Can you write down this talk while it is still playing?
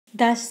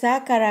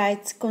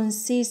Disaccharides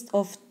consist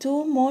of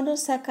two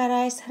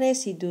monosaccharide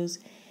residues,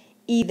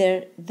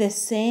 either the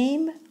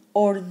same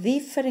or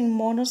different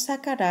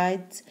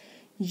monosaccharides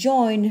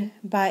joined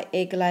by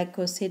a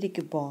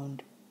glycosidic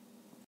bond.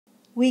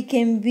 We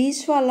can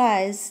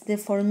visualize the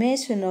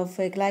formation of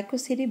a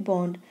glycosidic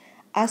bond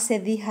as a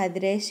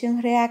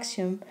dehydration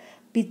reaction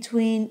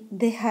between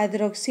the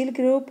hydroxyl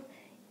group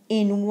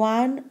in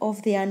one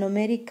of the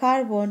anomeric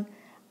carbon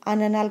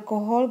and an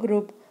alcohol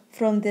group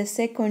from the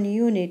second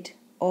unit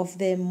of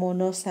the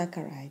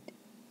monosaccharide.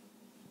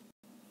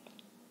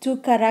 To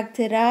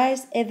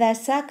characterize a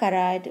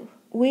disaccharide,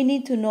 we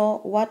need to know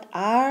what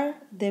are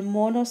the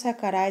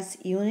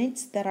monosaccharides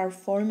units that are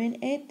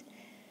forming it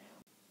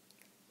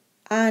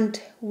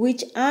and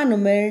which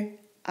anomer,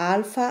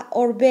 alpha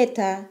or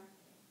beta,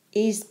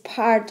 is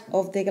part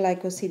of the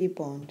glycosidic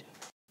bond.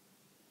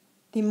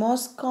 The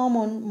most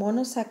common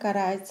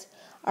monosaccharides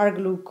are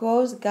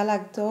glucose,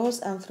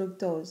 galactose, and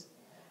fructose.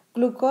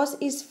 Glucose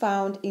is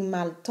found in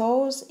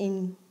maltose,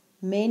 in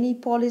many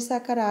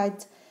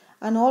polysaccharides,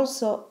 and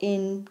also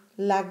in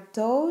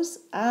lactose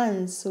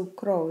and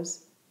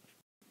sucrose.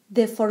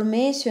 The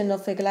formation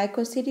of a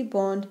glycosidic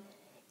bond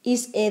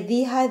is a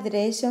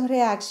dehydration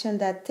reaction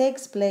that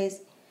takes place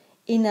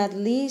in at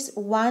least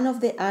one of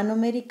the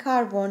anomeric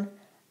carbon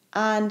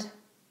and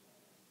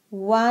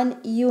one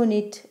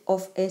unit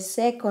of a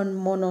second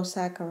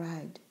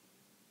monosaccharide.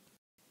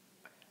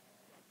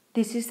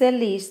 This is a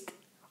list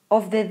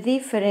of the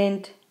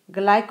different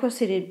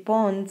glycosidic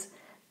bonds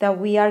that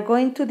we are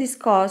going to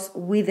discuss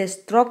with the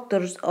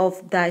structures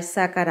of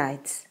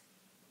disaccharides.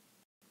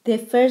 The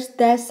first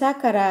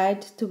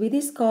disaccharide to be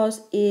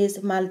discussed is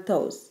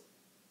maltose.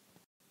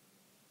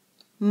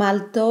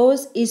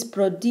 Maltose is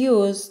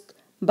produced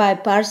by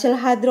partial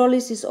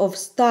hydrolysis of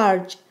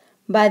starch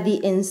by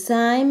the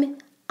enzyme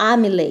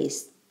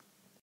amylase.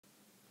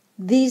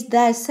 This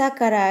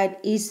disaccharide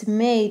is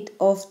made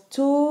of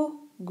two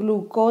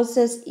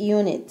glucose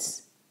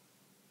units.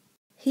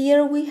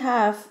 Here we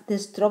have the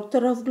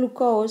structure of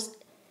glucose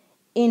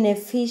in a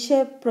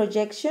Fischer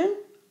projection,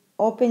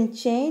 open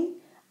chain,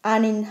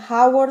 and in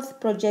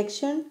Haworth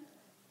projection,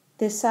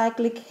 the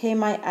cyclic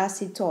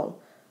hemiacetal.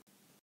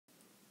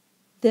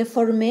 The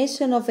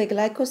formation of a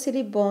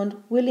glycosidic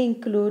bond will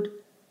include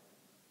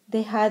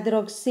the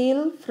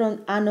hydroxyl from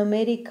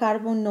anomeric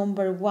carbon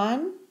number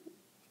 1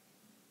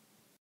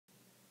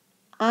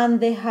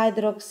 and the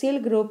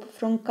hydroxyl group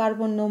from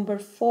carbon number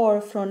 4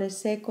 from a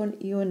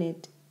second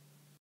unit.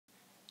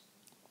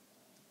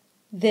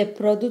 The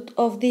product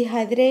of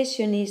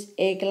dehydration is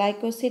a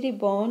glycosidic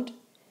bond,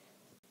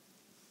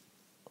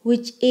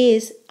 which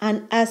is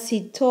an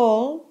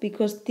acetal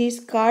because this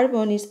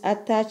carbon is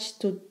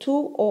attached to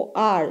two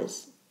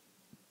ORs.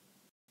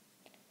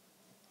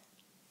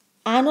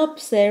 And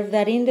observe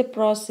that in the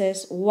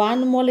process,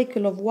 one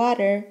molecule of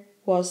water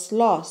was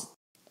lost.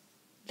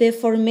 The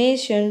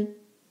formation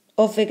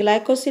of a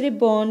glycosidic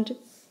bond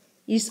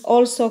is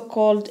also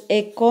called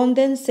a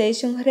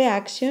condensation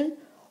reaction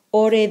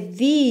or a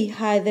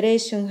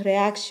dehydration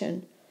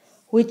reaction,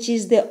 which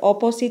is the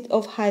opposite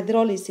of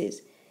hydrolysis.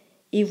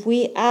 If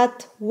we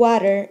add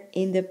water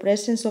in the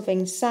presence of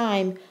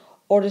enzyme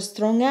or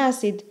strong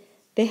acid,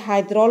 the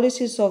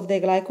hydrolysis of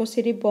the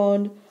glycosidic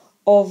bond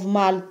of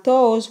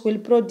maltose will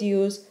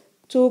produce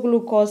two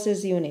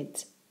glucose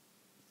units.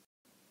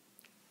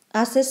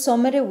 As a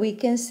summary, we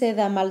can say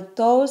that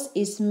maltose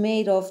is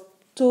made of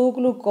two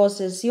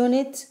glucose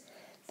units.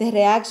 The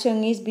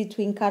reaction is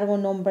between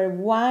carbon number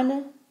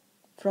 1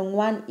 from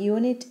one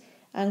unit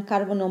and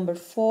carbon number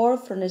 4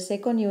 from the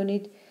second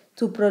unit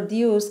to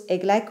produce a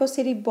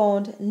glycosidic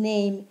bond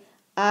named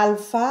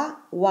alpha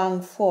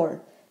 1,4,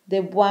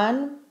 the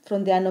 1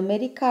 from the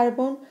anomeric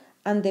carbon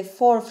and the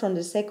 4 from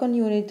the second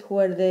unit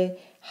where the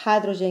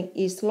hydrogen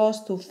is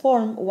lost to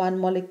form one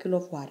molecule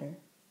of water.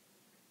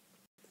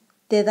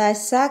 The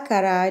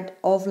disaccharide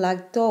of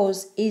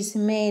lactose is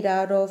made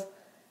out of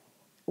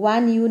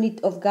 1 unit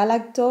of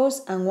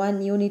galactose and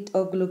 1 unit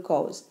of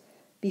glucose.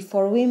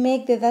 Before we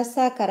make the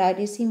disaccharide,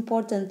 it's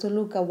important to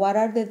look at what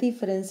are the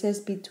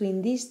differences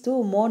between these two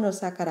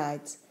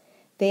monosaccharides.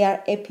 They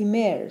are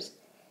epimers.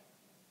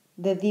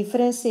 The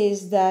difference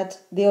is that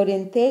the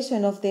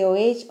orientation of the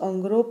OH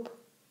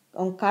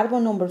on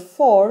carbon number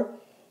 4,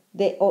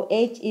 the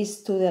OH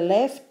is to the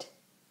left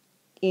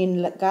in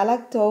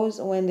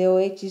galactose when the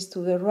OH is to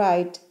the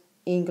right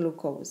in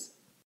glucose.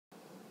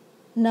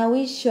 Now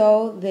we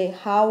show the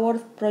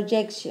Haworth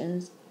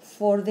projections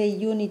for the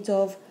unit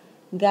of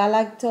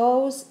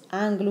galactose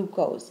and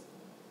glucose.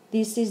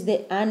 This is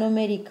the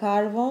anomeric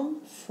carbon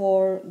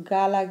for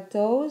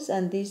galactose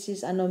and this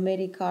is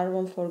anomeric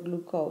carbon for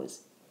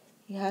glucose.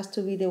 It has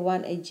to be the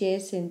one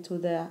adjacent to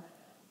the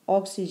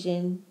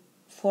oxygen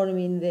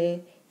forming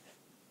the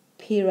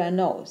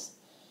pyranose.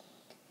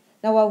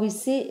 Now what we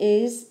see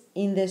is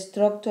in the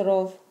structure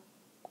of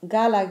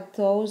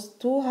galactose,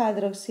 two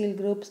hydroxyl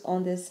groups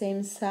on the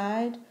same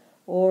side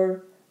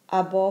or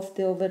above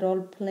the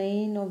overall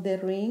plane of the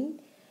ring,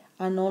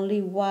 and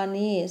only one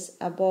is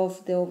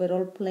above the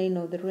overall plane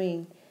of the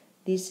ring.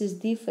 This is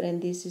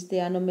different. This is the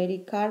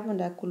anomeric carbon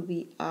that could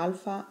be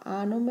alpha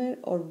anomer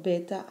or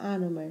beta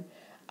anomer.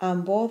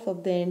 And both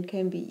of them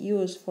can be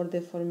used for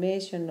the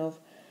formation of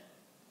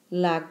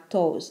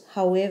lactose.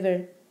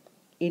 However,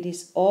 it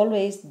is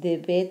always the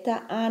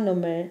beta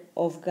anomer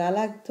of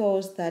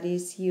galactose that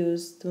is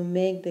used to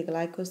make the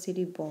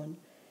glycosidic bond.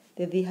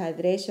 The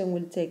dehydration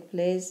will take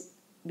place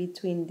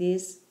between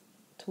these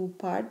two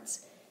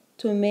parts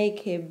to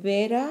make a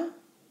beta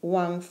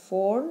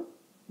 1,4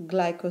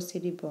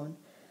 glycosidic bond.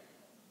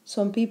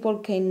 Some people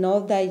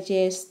cannot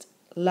digest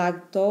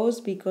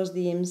lactose because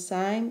the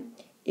enzyme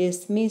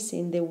is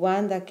missing, the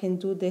one that can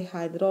do the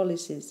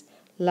hydrolysis.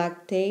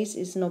 Lactase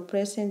is not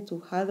present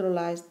to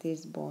hydrolyze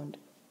this bond.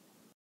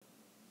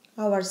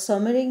 Our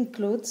summary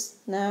includes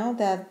now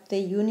that the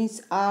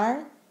units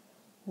are: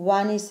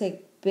 one is a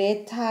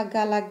beta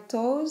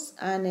galactose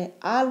and an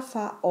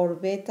alpha or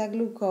beta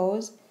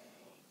glucose,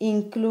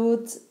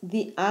 includes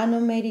the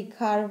anomeric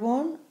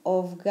carbon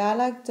of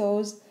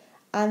galactose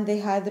and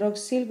the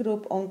hydroxyl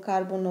group on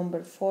carbon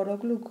number 4 of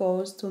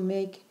glucose to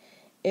make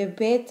a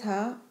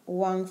beta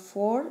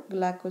 1,4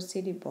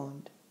 glycosidic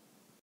bond.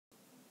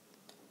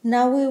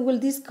 Now we will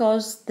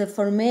discuss the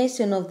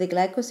formation of the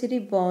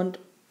glycosidic bond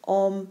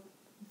on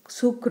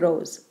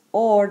sucrose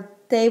or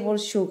table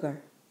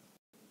sugar.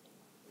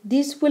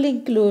 This will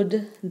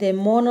include the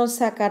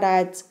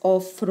monosaccharides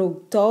of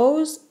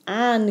fructose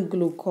and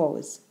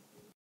glucose.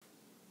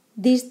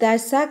 This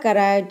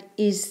disaccharide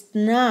is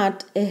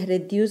not a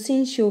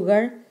reducing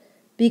sugar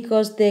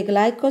because the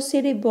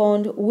glycosidic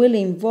bond will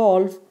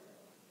involve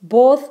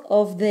both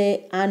of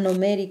the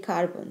anomeric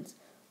carbons.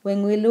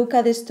 When we look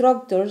at the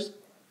structures,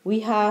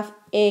 we have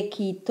a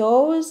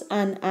ketose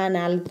and an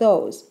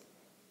aldose.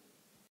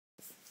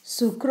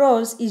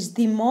 Sucrose is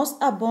the most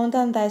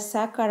abundant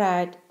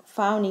disaccharide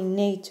found in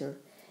nature.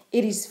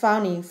 It is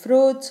found in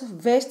fruits,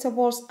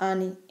 vegetables,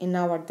 and in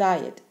our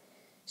diet.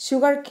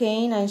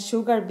 Sugarcane and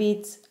sugar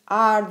beets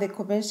are the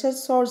commercial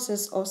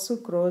sources of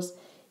sucrose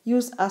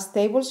used as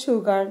table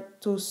sugar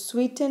to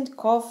sweeten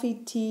coffee,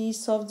 tea,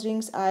 soft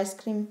drinks, ice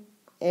cream,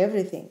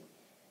 everything.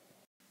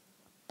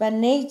 But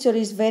nature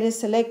is very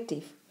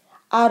selective.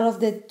 Out of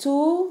the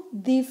two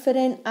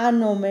different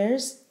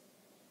anomers,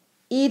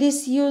 it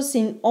is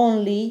using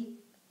only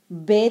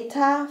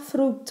beta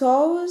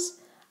fructose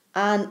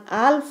and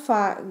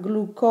alpha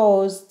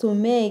glucose to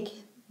make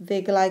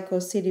the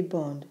glycosidic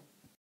bond.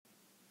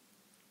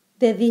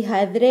 The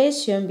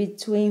dehydration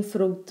between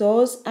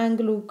fructose and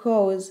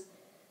glucose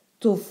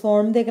to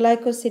form the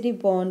glycosidic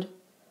bond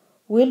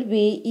will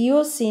be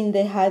using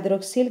the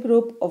hydroxyl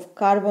group of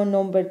carbon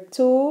number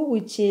 2,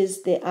 which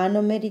is the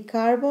anomeric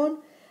carbon,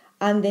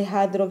 and the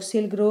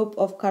hydroxyl group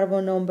of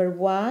carbon number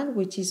 1,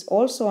 which is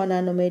also an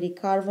anomeric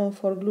carbon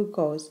for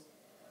glucose.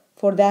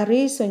 For that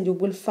reason, you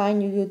will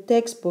find in your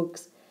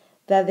textbooks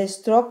that the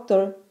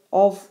structure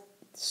of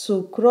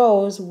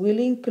sucrose will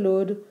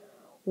include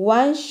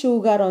one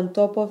sugar on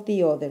top of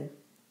the other.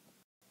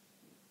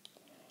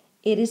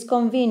 It is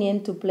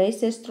convenient to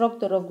place the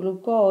structure of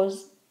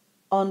glucose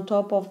on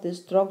top of the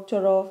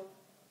structure of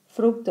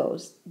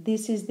fructose.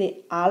 This is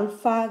the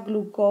alpha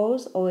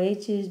glucose,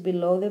 OH is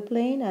below the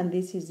plane, and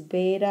this is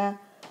beta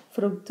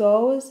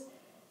fructose,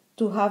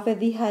 to have a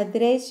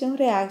dehydration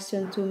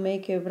reaction to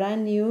make a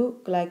brand new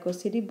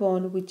glycosidic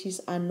bond, which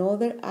is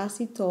another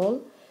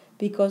acetal,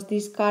 because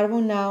this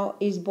carbon now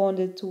is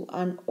bonded to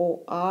an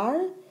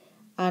OR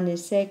and a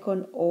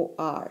second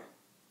OR.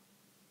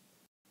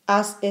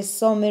 As a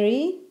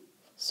summary,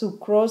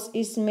 sucrose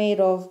is made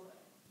of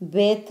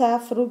beta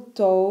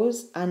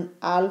fructose and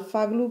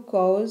alpha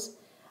glucose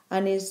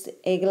and is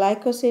a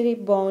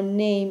glycosidic bond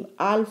named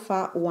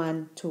alpha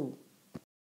 1,2.